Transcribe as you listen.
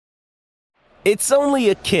It's only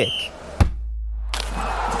a kick,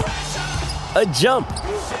 a jump,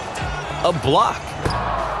 a block.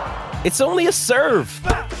 It's only a serve.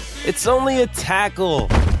 It's only a tackle,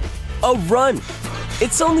 a run.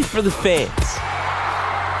 It's only for the fans.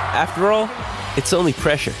 After all, it's only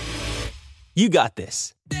pressure. You got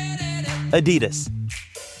this. Adidas.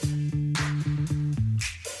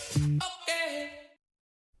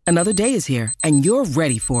 Another day is here, and you're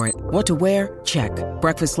ready for it. What to wear? Check.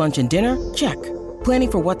 Breakfast, lunch, and dinner? Check.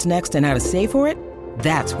 Planning for what's next and how to save for it?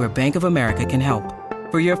 That's where Bank of America can help.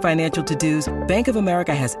 For your financial to-dos, Bank of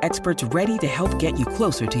America has experts ready to help get you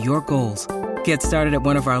closer to your goals. Get started at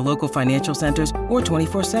one of our local financial centers or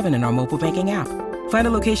 24/7 in our mobile banking app. Find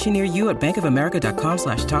a location near you at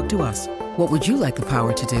bankofamerica.com/talktous. What would you like the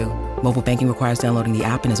power to do? Mobile banking requires downloading the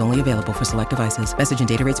app and is only available for select devices. Message and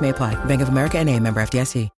data rates may apply. Bank of America N.A., member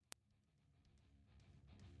FDIC.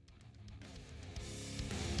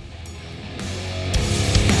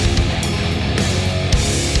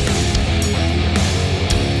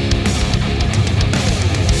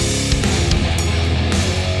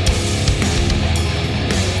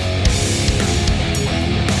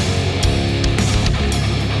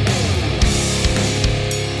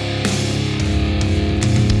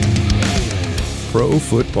 Pro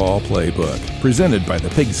Football Playbook, presented by the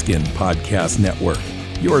Pigskin Podcast Network,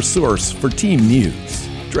 your source for team news,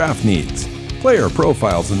 draft needs, player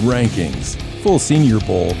profiles and rankings, full Senior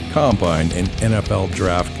Bowl, Combine, and NFL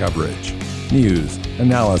draft coverage, news,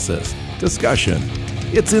 analysis, discussion.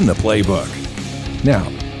 It's in the playbook. Now,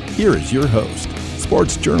 here is your host,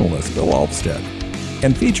 sports journalist Bill Alvstead,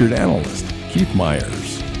 and featured analyst Keith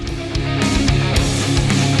Myers.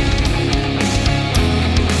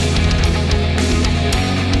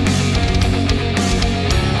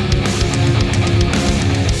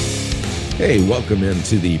 Hey, welcome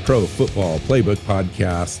into the Pro Football Playbook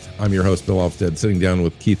Podcast. I'm your host, Bill Alvstead, sitting down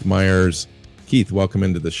with Keith Myers. Keith, welcome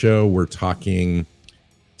into the show. We're talking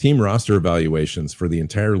team roster evaluations for the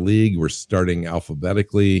entire league. We're starting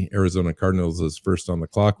alphabetically. Arizona Cardinals is first on the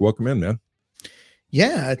clock. Welcome in, man.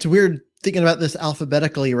 Yeah, it's weird thinking about this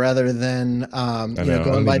alphabetically rather than I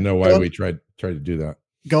don't even know why we tried to do that.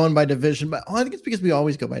 Going by division, but I think it's because we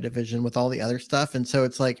always go by division with all the other stuff, and so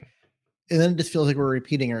it's like. And then it just feels like we're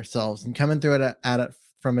repeating ourselves, and coming through it at it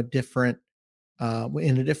from a different,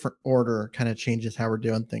 in a different order kind of changes how we're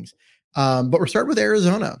doing things. But we're starting with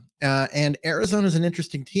Arizona, and Arizona is an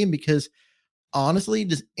interesting team because honestly,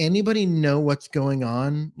 does anybody know what's going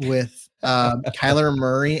on with Kyler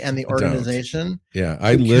Murray and the organization? Yeah,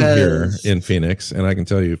 I live here in Phoenix, and I can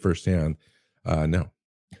tell you firsthand, no,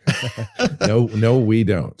 no, we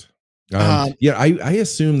don't. I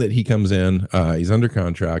assume that he comes in. He's under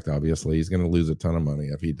contract. Obviously, he's going to lose a ton of money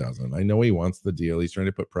if he doesn't. I know he wants the deal. He's trying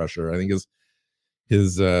to put pressure. I think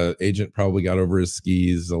his agent probably got over his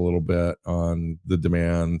skis a little bit on the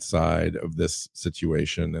demand side of this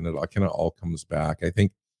situation, and it kind of all comes back. I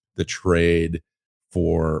think the trade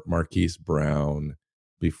for Marquise Brown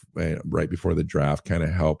right before the draft kind of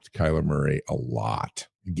helped Kyler Murray a lot.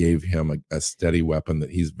 Gave him a steady weapon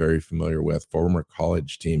that he's very familiar with, former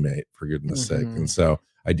college teammate, for goodness sake. And so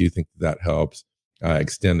I do think that helps.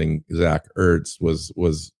 Extending Zach Ertz was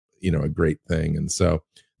a great thing. And so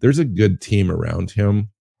there's a good team around him.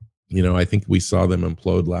 I think we saw them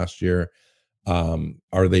implode last year.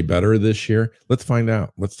 Are they better this year? Let's find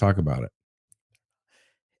out. Let's talk about it.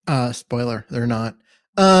 Spoiler, they're not.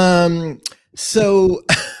 So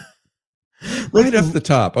right off the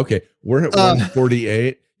top. Okay. We're at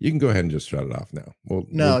 148. You can go ahead and just shut it off now.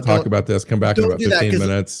 We'll talk about this. Come back in about 15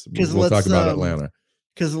 minutes. We'll talk about Atlanta.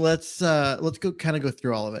 Because let's go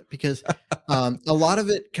through all of it, because a lot of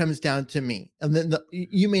it comes down to me. And then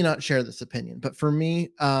you may not share this opinion, but for me,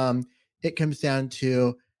 it comes down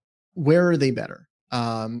to where are they better?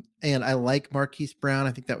 And I like Marquise Brown.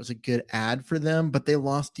 I think that was a good ad for them, but they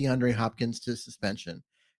lost DeAndre Hopkins to suspension.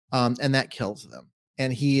 And that kills them.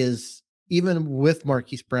 And he is, even with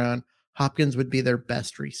Marquise Brown, Hopkins would be their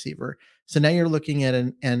best receiver. So now you're looking at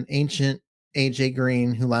an ancient AJ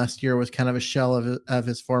Green, who last year was kind of a shell of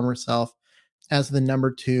his former self, as the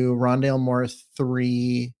number 2, Rondale Morris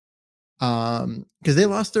 3, because they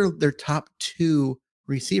lost their top 2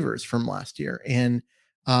 receivers from last year, and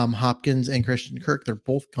Hopkins and Christian Kirk, they're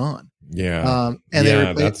both gone. Yeah,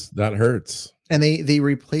 that hurts. And they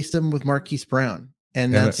replaced him with Marquise Brown,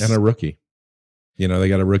 and a rookie. They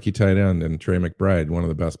got a rookie tight end and Trey McBride, one of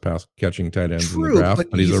the best pass catching tight ends in the draft,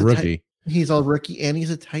 but he's a rookie. He's a rookie and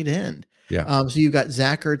he's a tight end. Yeah. So you've got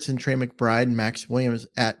Zach Ertz and Trey McBride and Max Williams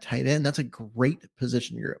at tight end. That's a great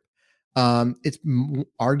position group. It's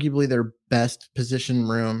arguably their best position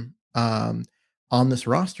room on this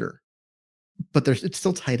roster. but it's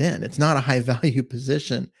still tight end. It's not a high value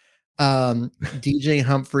position. DJ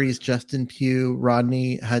Humphries, Justin Pugh,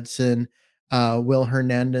 Rodney Hudson, Will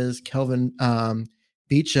Hernandez, Kelvin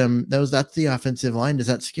Beachum. That's the offensive line. Does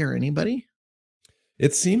that scare anybody?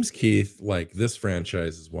 It seems, Keith, like this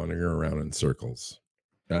franchise is wandering around in circles.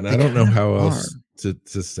 And I don't know how else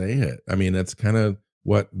to say it. I mean, that's kind of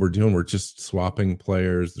what we're doing. We're just swapping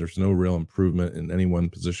players. There's no real improvement in any one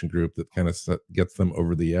position group that kind of gets them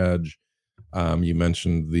over the edge. You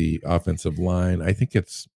mentioned the offensive line. I think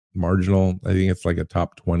it's marginal. I think it's like a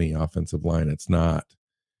top 20 offensive line. It's not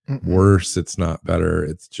worse. It's not better.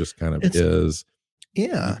 It's just kind of is.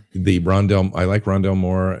 Yeah. I like Rondell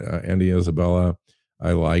Moore, Andy Isabella.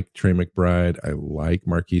 I like Trey McBride. I like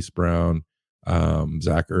Marquise Brown,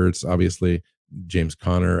 Zach Ertz, obviously, James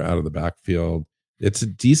Conner out of the backfield. It's a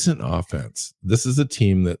decent offense. This is a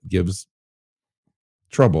team that gives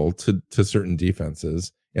trouble to certain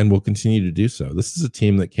defenses and will continue to do so. This is a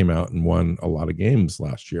team that came out and won a lot of games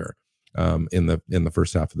last year in the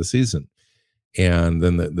first half of the season. And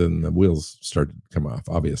then the wheels started to come off,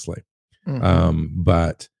 obviously.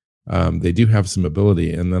 But they do have some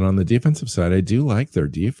ability. And then on the defensive side, I do like their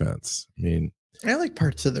defense. I mean, I like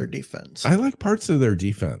parts of their defense.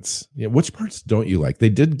 Yeah, which parts don't you like? They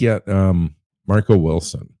did get Marco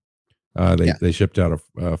Wilson. They shipped out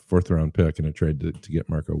a 4th round pick in a trade to get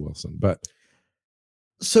Marco Wilson. But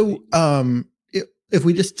so if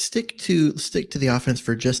we just stick to the offense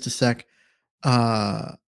for just a sec,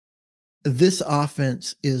 this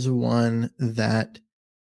offense is one that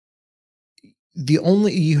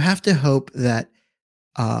you have to hope that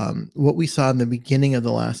what we saw in the beginning of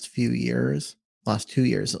the last 2 years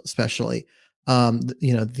especially,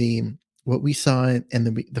 what we saw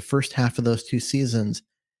in the first half of those 2 seasons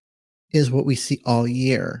is what we see all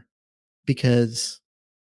year, because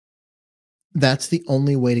that's the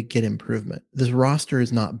only way to get improvement. This roster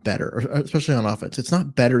is not better, especially on offense. It's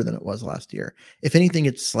not better than it was last year. If anything,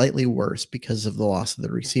 it's slightly worse because of the loss of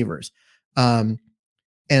the receivers. And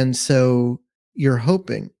so you're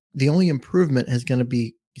hoping the only improvement is going to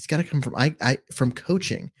be, it's got to come from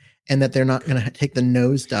coaching, and that they're not going to take the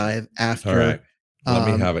nosedive after. All right.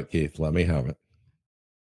 Let me have it, Keith. Let me have it.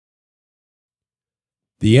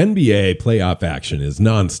 The NBA playoff action is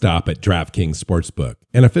nonstop at DraftKings Sportsbook,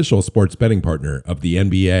 an official sports betting partner of the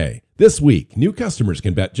NBA. This week, new customers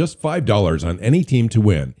can bet just $5 on any team to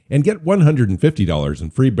win and get $150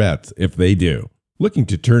 in free bets if they do. Looking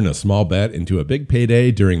to turn a small bet into a big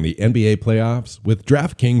payday during the NBA playoffs? With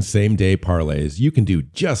DraftKings same-day parlays, you can do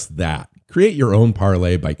just that. Create your own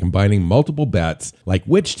parlay by combining multiple bets like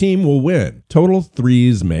which team will win, total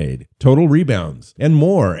threes made, total rebounds, and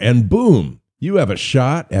more, and boom! You have a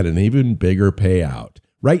shot at an even bigger payout.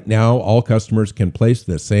 Right now, all customers can place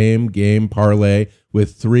the same game parlay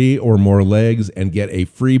with 3 or more legs and get a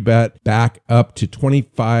free bet back up to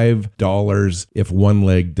 $25 if one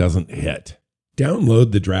leg doesn't hit.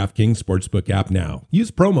 Download the DraftKings Sportsbook app now. Use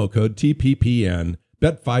promo code TPPN.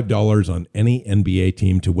 Bet $5 on any NBA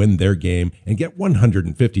team to win their game and get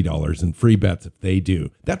 $150 in free bets if they do.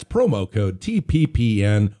 That's promo code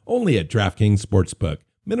TPPN only at DraftKings Sportsbook.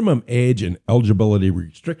 Minimum age and eligibility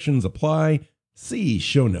restrictions apply. See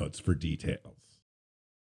show notes for details.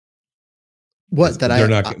 They're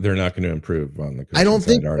not going to improve on the coaching I don't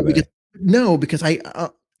think side, so, because okay,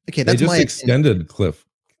 that's they just my extended Cliff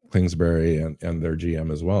Kingsbury and their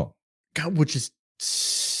GM as well. God, which is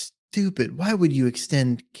stupid. Why would you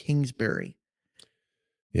extend Kingsbury?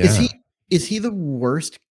 Yeah. Is he the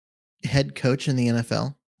worst head coach in the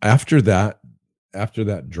NFL? After that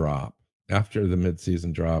drop, after the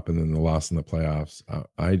midseason drop and then the loss in the playoffs,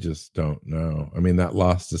 I just don't know. I mean, that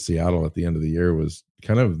loss to Seattle at the end of the year was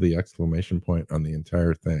kind of the exclamation point on the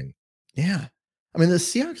entire thing. Yeah. I mean, the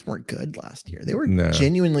Seahawks weren't good last year. They were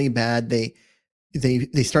genuinely bad. They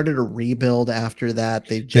started a rebuild after that.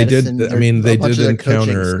 They did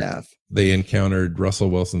encounter. They encountered Russell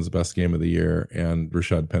Wilson's best game of the year and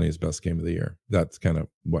Rashad Penny's best game of the year. That's kind of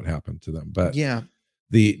what happened to them. But yeah,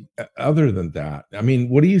 other than that, I mean,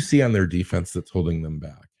 what do you see on their defense that's holding them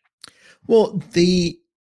back? Well, they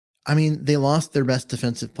lost their best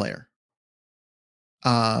defensive player.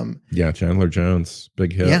 Chandler Jones,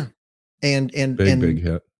 big hit. Yeah, and big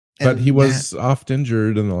hit. But he was oft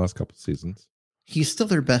injured in the last couple of seasons. He's still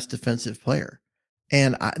their best defensive player,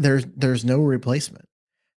 and there's no replacement.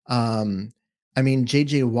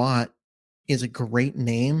 JJ Watt is a great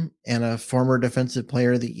name and a former defensive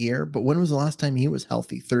player of the year, but when was the last time he was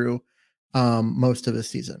healthy through most of the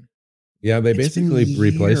season? Yeah, they basically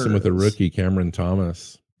replaced him with a rookie, Cameron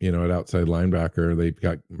Thomas, at outside linebacker. They've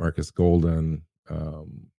got Marcus Golden,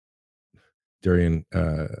 Darian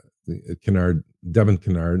Devin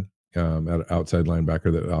Kennard, at outside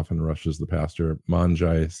linebacker that often rushes the passer.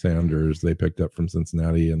 Monjai Sanders they picked up from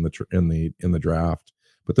Cincinnati in the draft.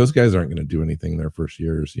 But those guys aren't going to do anything their first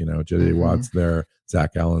years. JJ Watt's there.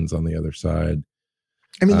 Zach Allen's on the other side.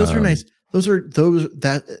 I mean, those are nice. Those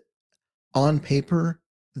that on paper,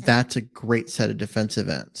 that's a great set of defensive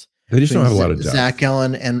ends. They just don't have a lot of depth. Zach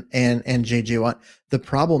Allen and JJ Watt. The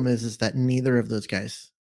problem is that neither of those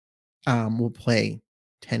guys will play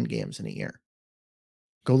 10 games in a year.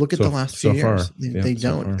 Go look at the last few years. They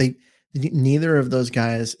don't. Neither of those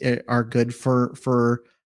guys are good for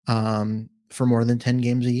more than 10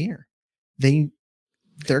 games a year.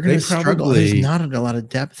 They're going to struggle. There's not a lot of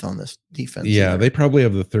depth on this defense. Yeah, they probably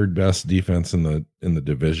have the third best defense in the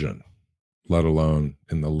division, let alone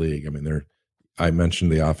in the league. I mean, I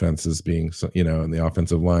mentioned the offense as being, in the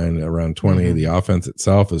offensive line around 20. Mm-hmm. The offense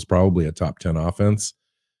itself is probably a top 10 offense.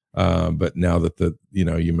 But now that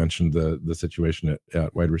you mentioned the situation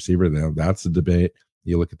at wide receiver, now that's a debate.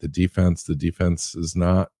 You look at the defense. The defense is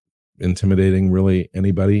not intimidating really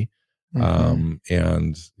anybody. Mm-hmm.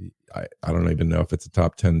 And I don't even know if it's a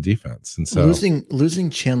top 10 defense. And so losing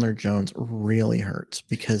Chandler Jones really hurts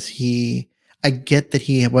because I get that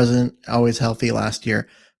he wasn't always healthy last year,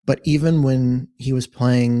 but even when he was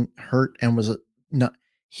playing hurt and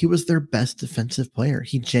he was their best defensive player.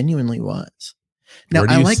 He genuinely was. Now, where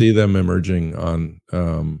do you see them emerging on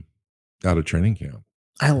out of training camp?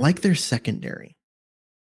 I like their secondary.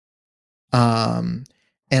 And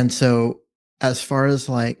so as far as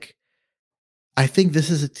I think this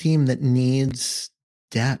is a team that needs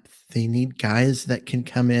depth. They need guys that can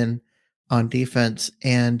come in on defense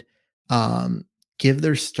and give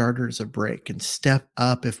their starters a break and step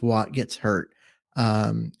up if Watt gets hurt.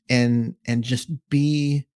 And just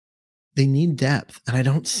they need depth, and I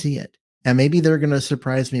don't see it. And maybe they're going to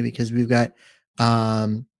surprise me because we've got,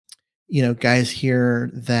 guys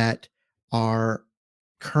here that are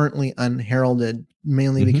currently unheralded,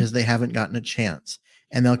 mainly mm-hmm. because they haven't gotten a chance.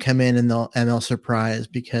 And they'll come in and they'll surprise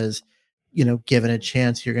because, given a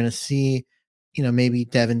chance, you're going to see, maybe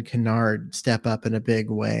Devin Kennard step up in a big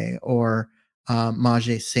way, or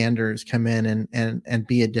Monjai Sanders come in and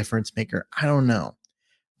be a difference maker. I don't know.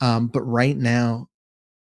 But right now,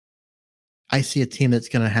 I see a team that's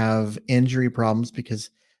going to have injury problems because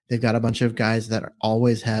they've got a bunch of guys that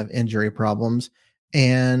always have injury problems.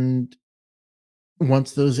 And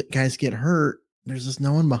once those guys get hurt, there's just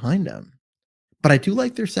no one behind them. But I do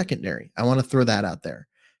like their secondary. I want to throw that out there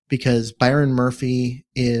because Byron Murphy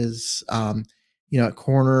is, at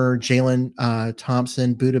corner, Jalen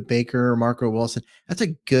Thompson, Budda Baker, Marco Wilson. That's a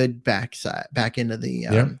good back end of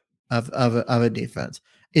the of a defense.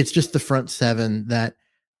 It's just the front seven that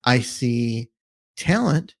I see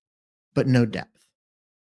talent, but no depth.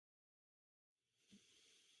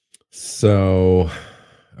 So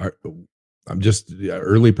I'm just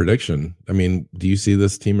early prediction. I mean, do you see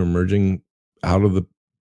this team emerging out of the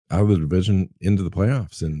division into the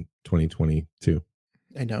playoffs in 2022?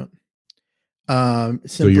 I don't.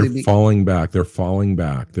 So you're falling back. They're falling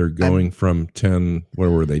back. They're going from 10. What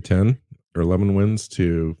were they? 10 or 11 wins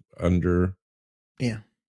to under. Yeah.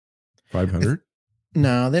 500.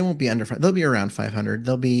 No, they won't be under 5. They'll be around 500.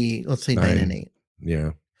 They'll be, let's say 9-8.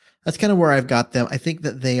 Yeah. That's kind of where I've got them. I think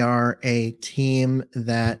that they are a team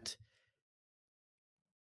that,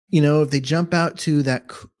 if they jump out to that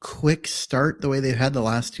quick start the way they've had the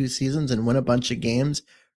last 2 seasons and win a bunch of games.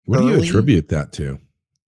 What do you attribute that to?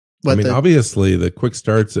 Obviously the quick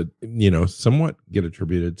starts that, somewhat get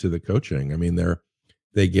attributed to the coaching. I mean, I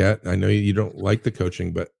know you don't like the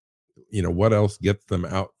coaching, but what else gets them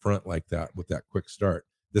out front like that with that quick start?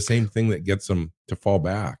 The same thing that gets them to fall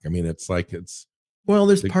back. I mean, there's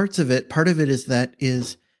parts of it. Part of it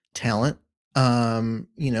is talent. When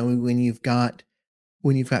you've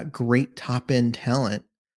got great top end talent,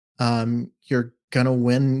 you're going to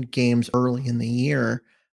win games early in the year.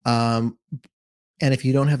 And if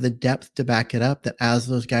you don't have the depth to back it up, that as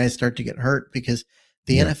those guys start to get hurt, because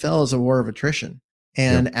the NFL is a war of attrition.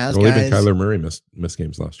 And even Kyler Murray missed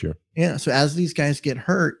games last year. Yeah. So as these guys get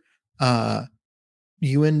hurt,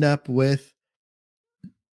 you end up with,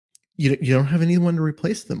 you don't have anyone to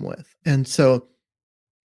replace them with. And so,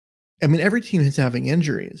 I mean, every team is having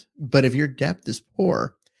injuries, but if your depth is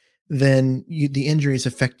poor, then the injuries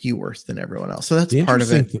affect you worse than everyone else. So that's part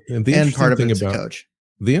of it. And part of it is the coach.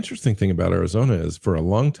 The interesting thing about Arizona is for a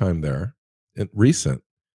long time there,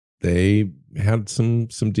 they had some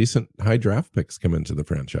decent high draft picks come into the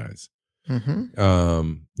franchise.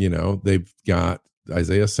 Mm-hmm. They've got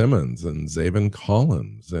Isaiah Simmons and Zaven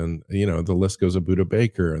Collins, and the list goes to Budda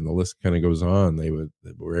Baker, and the list kind of goes on. They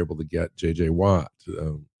were able to get JJ Watt.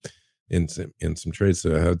 in some trades. So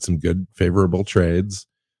they had some good favorable trades.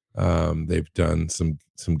 They've done some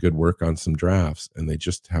good work on some drafts, and they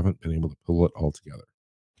just haven't been able to pull it all together.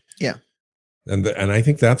 Yeah. And I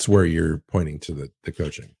think that's where you're pointing to the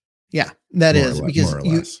coaching. Yeah, that is because more or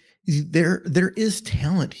less. There is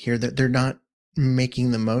talent here that they're not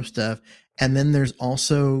making the most of. And then there's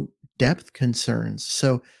also depth concerns.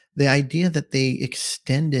 So the idea that they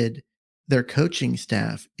extended their coaching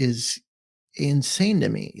staff is insane to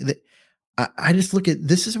me. That I just look at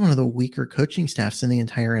this is one of the weaker coaching staffs in the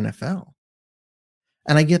entire NFL.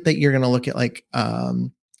 And I get that you're going to look at like,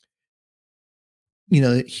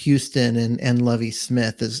 Houston and Lovie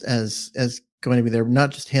Smith as going to be there,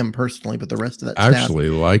 not just him personally, but the rest of that staff.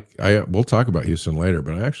 Actually, we'll talk about Houston later,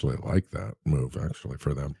 but I actually like that move actually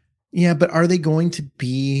for them. Yeah, but are they going to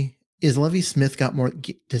be? Is Lovie Smith got more?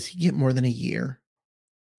 Does he get more than a year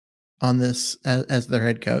on this as their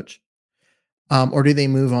head coach, or do they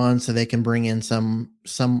move on so they can bring in some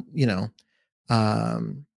Josh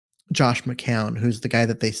McCown, who's the guy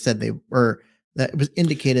that they said they were. That was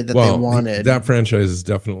indicated that they wanted. That franchise is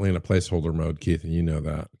definitely in a placeholder mode, Keith, and you know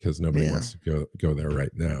that because nobody wants to go there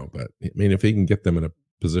right now. But I mean, if he can get them in a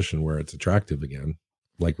position where it's attractive again,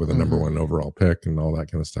 like with a number one overall pick and all that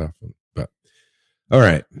kind of stuff. But all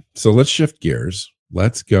right, so let's shift gears.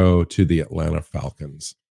 Let's go to the Atlanta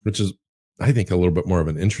Falcons, which is, I think, a little bit more of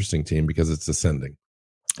an interesting team because it's ascending.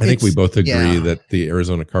 I think we both agree that the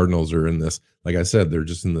Arizona Cardinals are in this, like I said, they're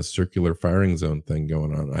just in the circular firing zone thing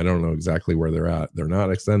going on. I don't know exactly where they're at. They're not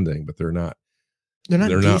ascending, but they're not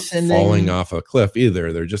falling off a cliff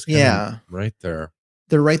either. They're just right there.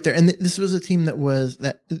 They're right there. And this was a team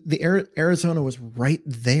Arizona was right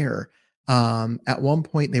there. At one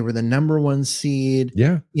point they were the number one seed,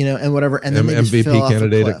 and whatever. And then MVP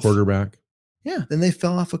candidate at quarterback. Yeah. Then they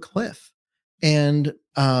fell off a cliff. And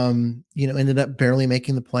ended up barely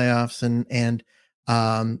making the playoffs and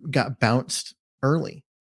got bounced early,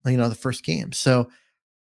 the first game. So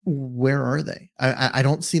where are they? I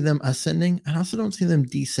don't see them ascending. I also don't see them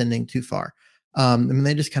descending too far.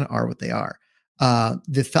 They just kind of are what they are.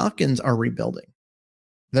 The Falcons are rebuilding.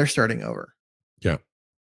 They're starting over. Yeah,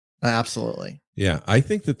 absolutely. Yeah. I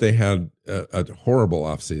think that they had a horrible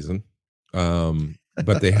offseason,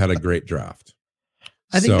 but they had a great draft.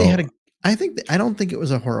 I don't think it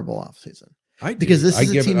was a horrible offseason. Because this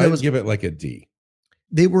is a team that give it like a D.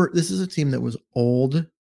 This is a team that was old.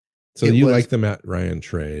 So you like the Matt Ryan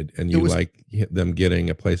trade and you like them getting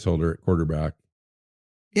a placeholder at quarterback.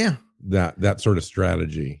 Yeah. That sort of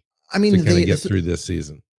strategy. I mean, to kind of get through this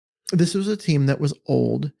season. This was a team that was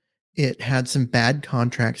old. It had some bad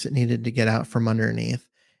contracts it needed to get out from underneath,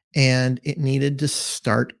 and it needed to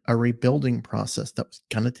start a rebuilding process that was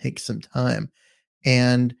going to take some time.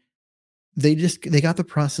 And they got the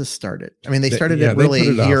process started. I mean, they started it really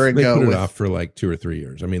a year ago. They put it off for like 2 or 3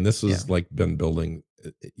 years. I mean, this was like been building.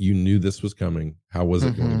 You knew this was coming. How was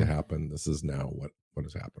it going to happen? This is now what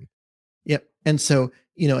has happened. Yep. And so,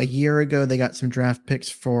 a year ago, they got some draft picks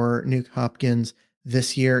for Nuke Hopkins.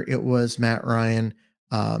 This year it was Matt Ryan.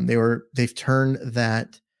 They've turned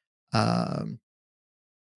that, that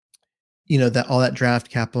all that draft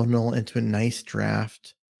capital into a nice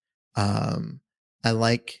draft. I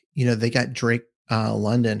like, they got Drake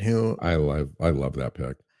London, who I love that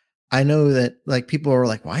pick. I know that like people are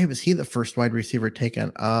like, why was he the first wide receiver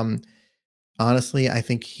taken? Honestly, I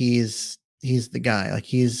think he's the guy. Like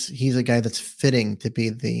he's a guy that's fitting to be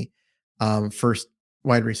the first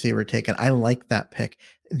wide receiver taken. I like that pick.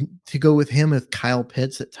 To go with him with Kyle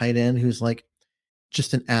Pitts at tight end, who's like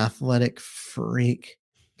just an athletic freak.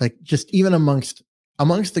 Like just even amongst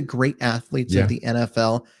the great athletes of the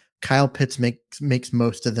NFL, Kyle Pitts makes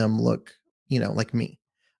most of them look, like me,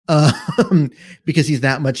 because he's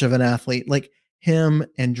that much of an athlete. Like him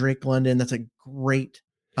and Drake London, that's a great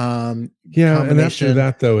and after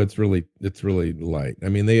that though, it's really light. I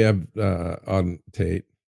mean, they have on Tate,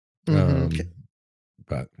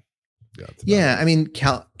 but I mean,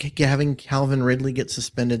 having Calvin Ridley get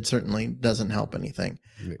suspended certainly doesn't help anything.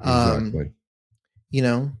 Exactly.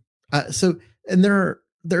 So and there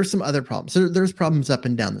are some other problems. So there's problems up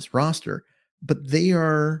and down this roster, but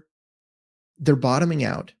they're bottoming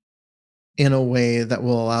out in a way that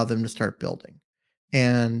will allow them to start building.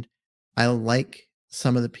 And I like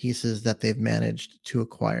some of the pieces that they've managed to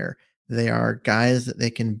acquire. They are guys that they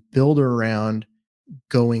can build around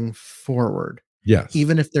going forward. Yes.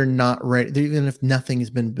 Even if they're not ready, even if nothing's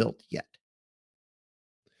been built yet.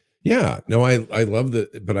 Yeah. No, I love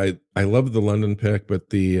I love the London pick, but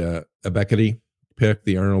the Ebekete pick,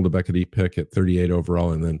 the Arnold Ebiketie pick at 38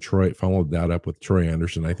 overall, and then Troy followed that up with Troy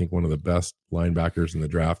Anderson. I think one of the best linebackers in the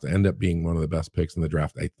draft. End up being one of the best picks in the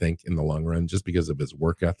draft, I think, in the long run, just because of his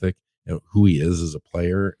work ethic and who he is as a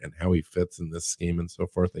player and how he fits in this scheme and so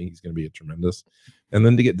forth. I think he's going to be a tremendous. And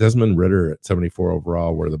then to get Desmond Ridder at 74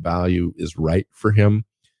 overall, where the value is right for him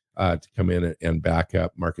to come in and back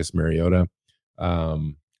up Marcus Mariota.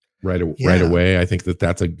 Right away. I think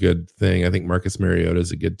that's a good thing. I think Marcus Mariota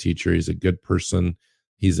is a good teacher. He's a good person.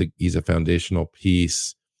 He's a foundational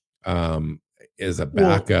piece as a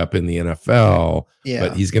backup in the NFL. Yeah.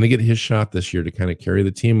 But he's going to get his shot this year to kind of carry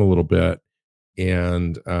the team a little bit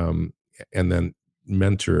and then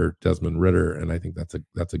mentor Desmond Ridder. And I think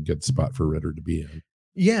that's a good spot for Ridder to be in.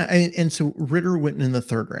 Yeah, and so Ridder went in the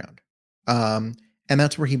third round. And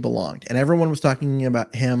that's where he belonged. And everyone was talking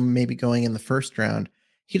about him maybe going in the first round.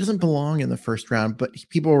 He doesn't belong in the first round, but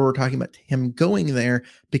people were talking about him going there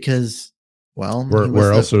because, well,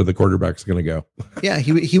 where else are the quarterbacks going to go? Yeah,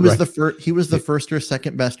 he was right. He was the first or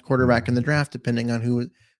second best quarterback in the draft, depending on who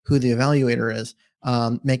the evaluator is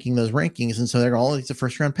making those rankings. And so they're all, he's a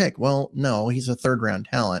first round pick. Well, no, he's a third round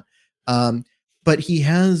talent, but he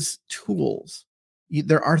has tools.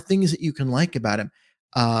 There are things that you can like about him.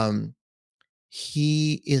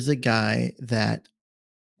 He is a guy that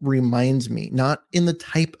reminds me, not in the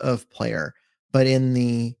type of player, but in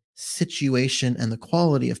the situation and the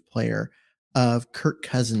quality of player of Kirk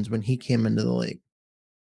Cousins when he came into the league.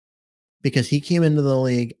 Because he came into the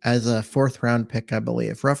league as a fourth round pick, I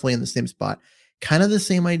believe, roughly in the same spot. Kind of the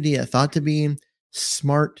same idea, thought to be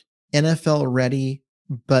smart, NFL ready,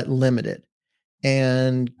 but limited.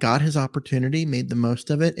 And got his opportunity, made the most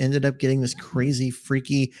of it, ended up getting this crazy,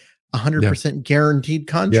 freaky 100% guaranteed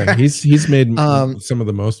contract. Yeah, he's made some of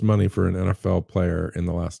the most money for an NFL player in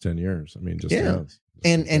the last 10 years. I mean, just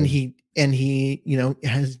and he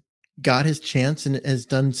has got his chance and has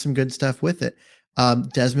done some good stuff with it.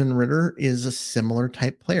 Desmond Ridder is a similar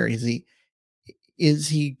type player. Is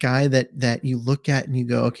he guy that you look at and you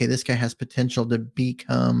go, okay, this guy has potential to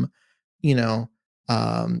become, John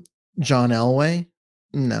Elway?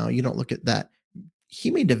 No, you don't look at that. He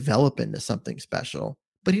may develop into something special,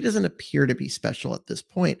 but he doesn't appear to be special at this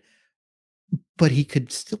point. But he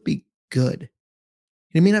could still be good.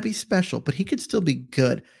 He may not be special, but he could still be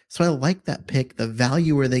good. So I like that pick, the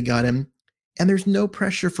value where they got him. And there's no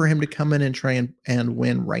pressure for him to come in and try and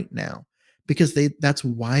win right now, because that's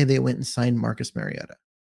why they went and signed Marcus Mariota,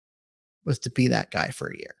 was to be that guy for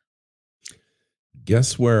a year.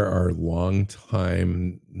 Guess where our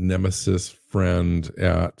longtime nemesis friend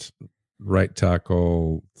at right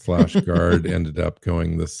tackle / guard ended up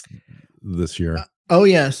going this year? Oh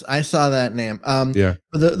yes, I saw that name. Yeah.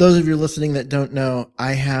 For those of you listening that don't know,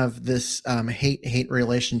 I have this hate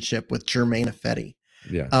relationship with Germain Ifedi.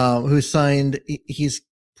 Yeah. Who signed? He's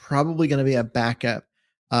probably going to be a backup,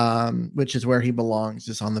 which is where he belongs,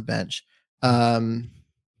 just on the bench.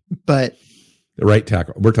 But the right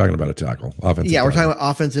tackle. We're talking about a tackle. Offensive. Yeah, we're talking about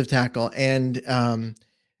offensive tackle, and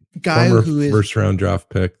guy who is first round draft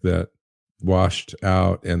pick that washed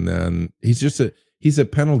out, and then he's a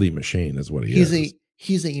penalty machine, is what he is.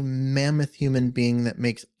 He's a mammoth human being that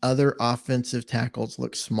makes other offensive tackles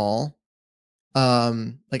look small.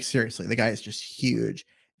 Like seriously, the guy is just huge.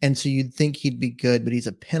 And so you'd think he'd be good, but he's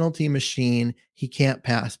a penalty machine. He can't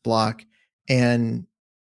pass block. And,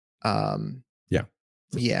 yeah.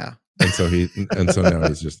 And so now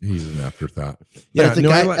he's an afterthought. Yeah.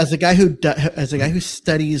 As a guy who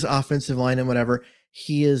studies offensive line and whatever,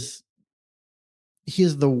 he is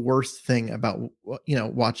the worst thing about,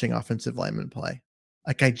 watching offensive linemen play.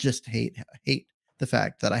 Like I just hate the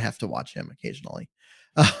fact that I have to watch him occasionally.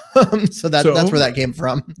 So that's where that came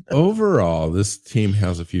from. Overall, this team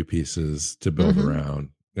has a few pieces to build around.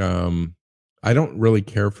 I don't really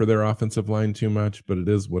care for their offensive line too much, but it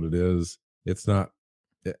is what it is.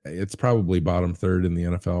 It's probably bottom third in the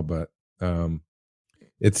NFL, but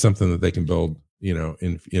it's something that they can build,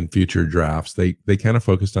 in future drafts. They kind of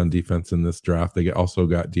focused on defense in this draft. They also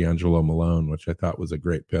got D'Angelo Malone, which I thought was a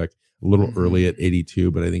great pick. A little early at 82,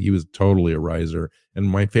 but I think he was totally a riser. And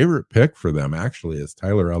my favorite pick for them actually is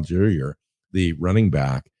Tyler Algier, the running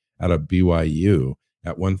back out of BYU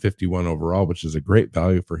at 151 overall, which is a great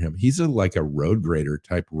value for him. He's like a road grader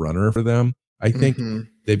type runner for them. I think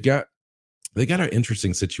they got an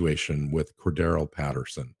interesting situation with Cordero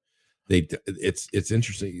Patterson. It's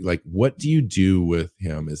interesting. Like, what do you do with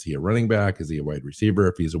him? Is he a running back? Is he a wide receiver?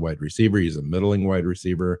 If he's a wide receiver, he's a middling wide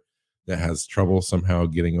receiver that has trouble somehow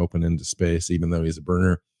getting open into space, even though he's a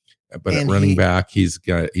burner. But at running back, he's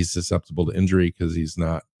susceptible to injury because he's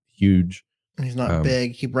not huge. He's not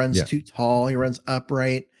big. He runs too tall. He runs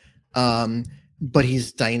upright. but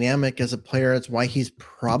he's dynamic as a player. That's why he's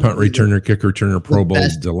probably punt returner, kick returner, Pro Bowl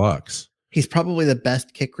deluxe. He's probably the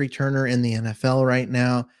best kick returner in the NFL right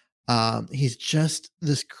now. He's just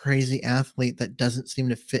this crazy athlete that doesn't seem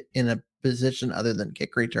to fit in a position other than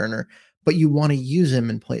kick returner, but you want to use him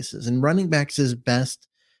in places. And running back's his best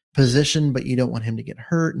position, but you don't want him to get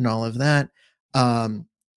hurt and all of that.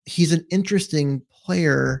 He's an interesting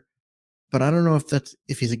player, but I don't know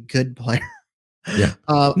if he's a good player. Yeah.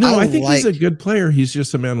 I think he's a good player. He's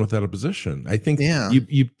just a man without a position. I think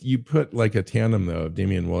you put like a tandem though of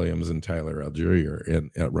Damian Williams and Tyler Algier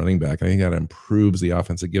at running back. I think that improves the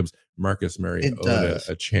offense. It gives Marcus Mariota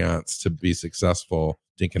a chance to be successful,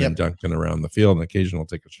 dinking and dunking around the field, and occasionally will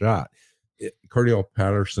take a shot. Cordell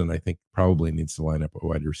Patterson, I think, probably needs to line up a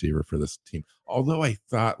wide receiver for this team. Although I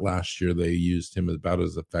thought last year they used him about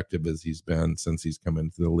as effective as he's been since he's come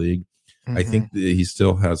into the league. Mm-hmm. I think that he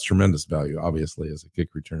still has tremendous value, obviously, as a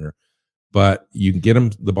kick returner. But you can get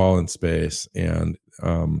him the ball in space, and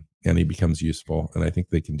he becomes useful. And I think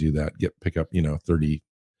they can do that. Pick up 30,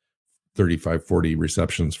 35, 40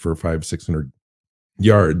 receptions for 500-600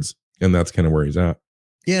 yards, and that's kind of where he's at.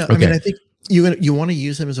 Yeah, okay. I mean, I think you want to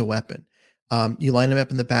use him as a weapon. You line him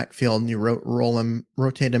up in the backfield and you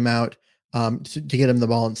rotate him out to get him the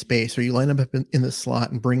ball in space, or you line him up in the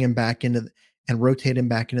slot and bring him back and rotate him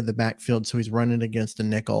back into the backfield so he's running against a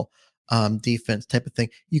nickel defense type of thing.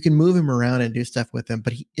 You can move him around and do stuff with him,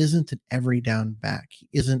 but he isn't an every down back.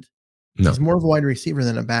 He's more of a wide receiver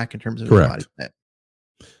than a back in terms of his body type.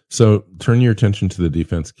 So turn your attention to the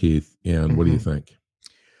defense, Keith, and what do you think?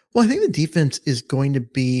 Well, I think the defense is going to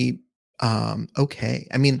be okay.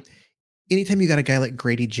 I mean, anytime you got a guy like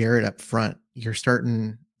Grady Jarrett up front, you're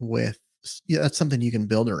starting with that's something you can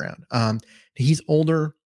build around. He's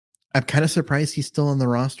older. I'm kind of surprised he's still on the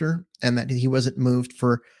roster and that he wasn't moved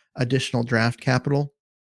for additional draft capital,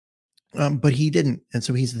 but he didn't, and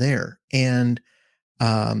so he's there, and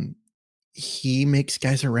he makes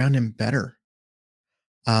guys around him better.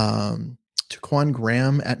 Taquan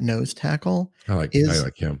Graham at nose tackle. I like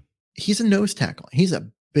him. He's a nose tackle. He's a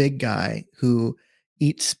big guy who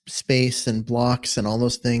eats space and blocks and all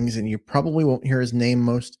those things, and you probably won't hear his name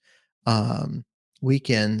most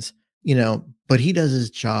weekends, but he does his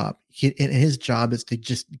job. And his job is to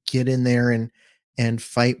just get in there and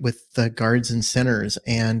fight with the guards and centers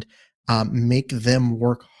and make them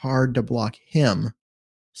work hard to block him,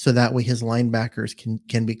 so that way his linebackers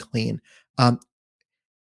can be clean.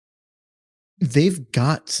 They've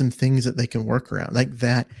got some things that they can work around, like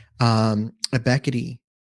that. Beckety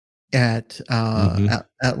at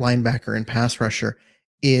linebacker and pass rusher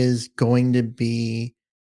is going to be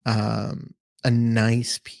a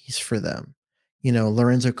nice piece for them.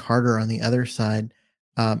 Lorenzo Carter on the other side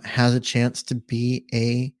has a chance to be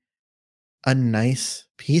a nice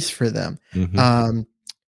piece for them. Mm-hmm.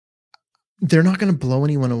 They're not going to blow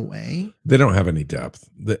anyone away. They don't have any depth.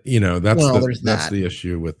 That's the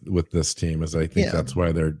issue with this team. Is I think that's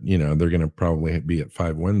why they're going to probably be at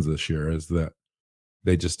 5 wins this year. Is that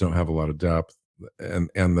they just don't have a lot of depth, and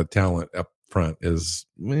the talent up front is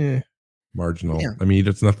marginal. Yeah. I mean,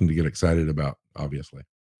 it's nothing to get excited about, obviously.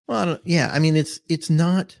 Well, I mean, it's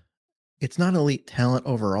not elite talent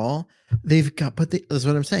overall. They've got, that's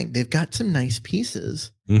what I'm saying. They've got some nice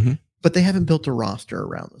pieces, mm-hmm. but they haven't built a roster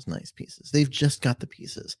around those nice pieces. They've just got the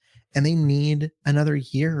pieces, and they need another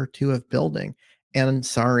year or two of building. And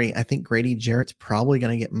sorry, I think Grady Jarrett's probably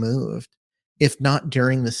going to get moved, if not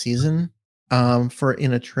during the season,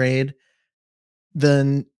 in a trade.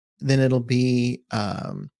 Then it'll be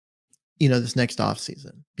this next off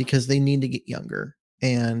season, because they need to get younger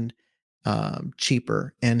and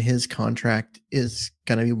cheaper, and his contract is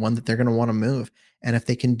going to be one that they're going to want to move. And if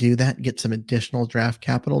they can do that, get some additional draft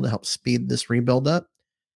capital to help speed this rebuild up,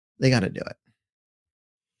 they got to do it.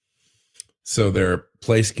 So their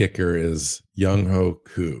place kicker is Young Ho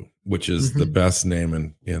Koo, which is the best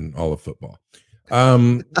name in all of football.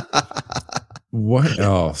 What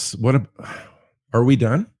else? Are we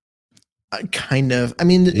done? Kind of. I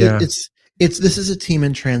mean, this is a team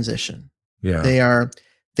in transition. Yeah,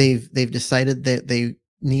 they've decided that they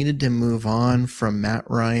needed to move on from Matt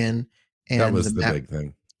Ryan, and that was the big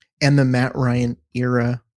thing, and the Matt Ryan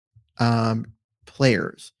era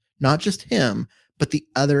players, not just him, but the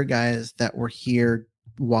other guys that were here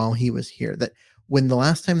while he was here. That when the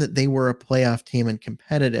last time that they were a playoff team and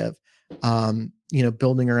competitive,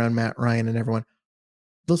 building around Matt Ryan and everyone,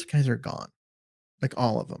 those guys are gone, like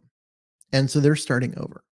all of them. And so they're starting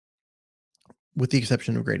over, with the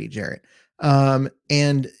exception of Grady Jarrett.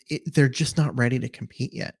 They're just not ready to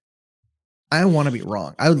compete yet. I want to be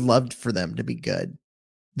wrong. I would love for them to be good,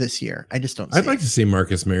 this year. I just don't see I'd like to see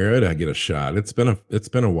Marcus Mariota get a shot. It's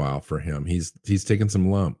been a while for him. He's taken some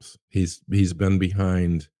lumps. He's been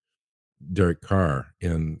behind Derek Carr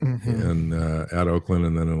in at Oakland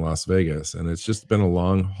and then in Las Vegas, and it's just been a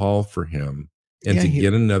long haul for him. And to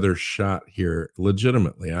get another shot here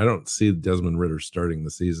legitimately, I don't see Desmond Ridder starting the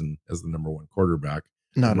season as the number one quarterback.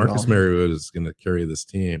 Marcus Mariota is going to carry this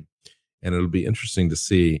team, and it'll be interesting to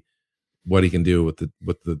see what he can do with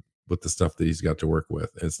the stuff that he's got to work with.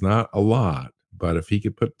 It's not a lot, but if he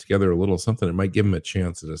could put together a little something, it might give him a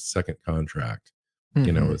chance at a second contract.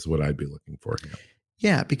 Is what I'd be looking for here.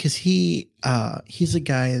 Yeah, because he's a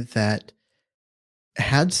guy that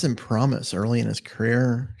had some promise early in his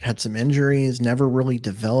career, had some injuries, never really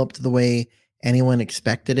developed the way anyone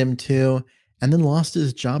expected him to, and then lost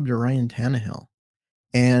his job to Ryan Tannehill.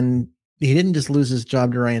 And he didn't just lose his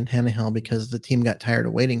job to Ryan Tannehill because the team got tired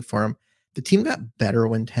of waiting for him. The team got better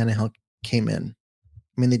when Tannehill came in.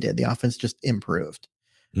 I mean, they did. The offense just improved.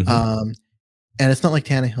 And it's not like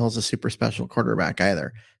Tannehill's a super special quarterback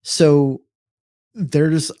either. So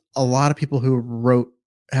there's a lot of people who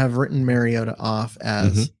have written Mariota off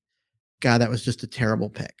as, God, that was just a terrible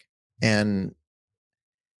pick. And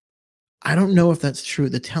I don't know if that's true.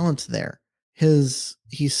 The talent's there. He's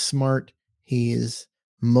smart. He's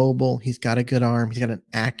mobile. He's got a good arm. He's got an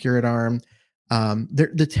accurate arm.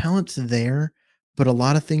 The talent's there, but a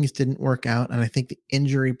lot of things didn't work out. And I think the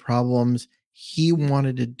injury problems, he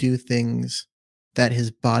wanted to do things that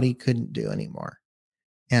his body couldn't do anymore.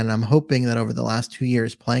 And I'm hoping that over the last 2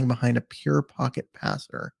 years, playing behind a pure pocket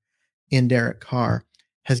passer in Derek Carr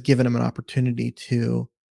has given him an opportunity to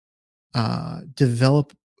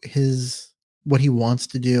develop what he wants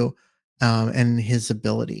to do and his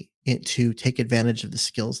ability to take advantage of the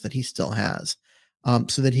skills that he still has,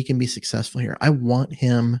 so that he can be successful here. I want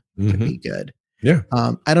him to be good. Yeah.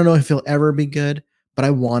 I don't know if he'll ever be good, but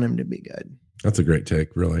I want him to be good. That's a great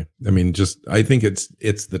take, really. I mean, I think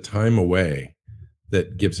it's the time away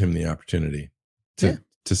that gives him the opportunity to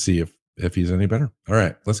see if he's any better. All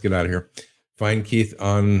right, let's get out of here. Find Keith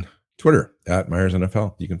on Twitter at Myers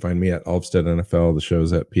NFL. You can find me at Alvstead NFL. The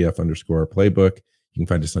show's at PF_playbook. You can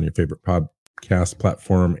find us on your favorite podcast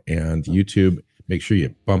platform and YouTube. Make sure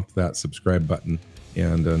you bump that subscribe button.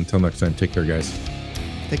 And until next time, take care, guys.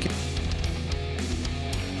 Take care.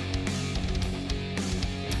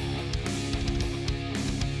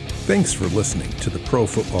 Thanks for listening to the Pro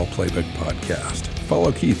Football Playbook podcast.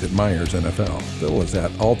 Follow Keith at Myers NFL. Phil is at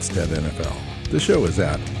Alvstead NFL. The show is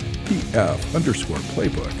at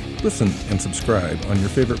PF_playbook. Listen and subscribe on your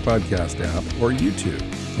favorite podcast app or YouTube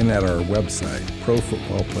and at our website,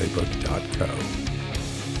 profootballplaybook.co.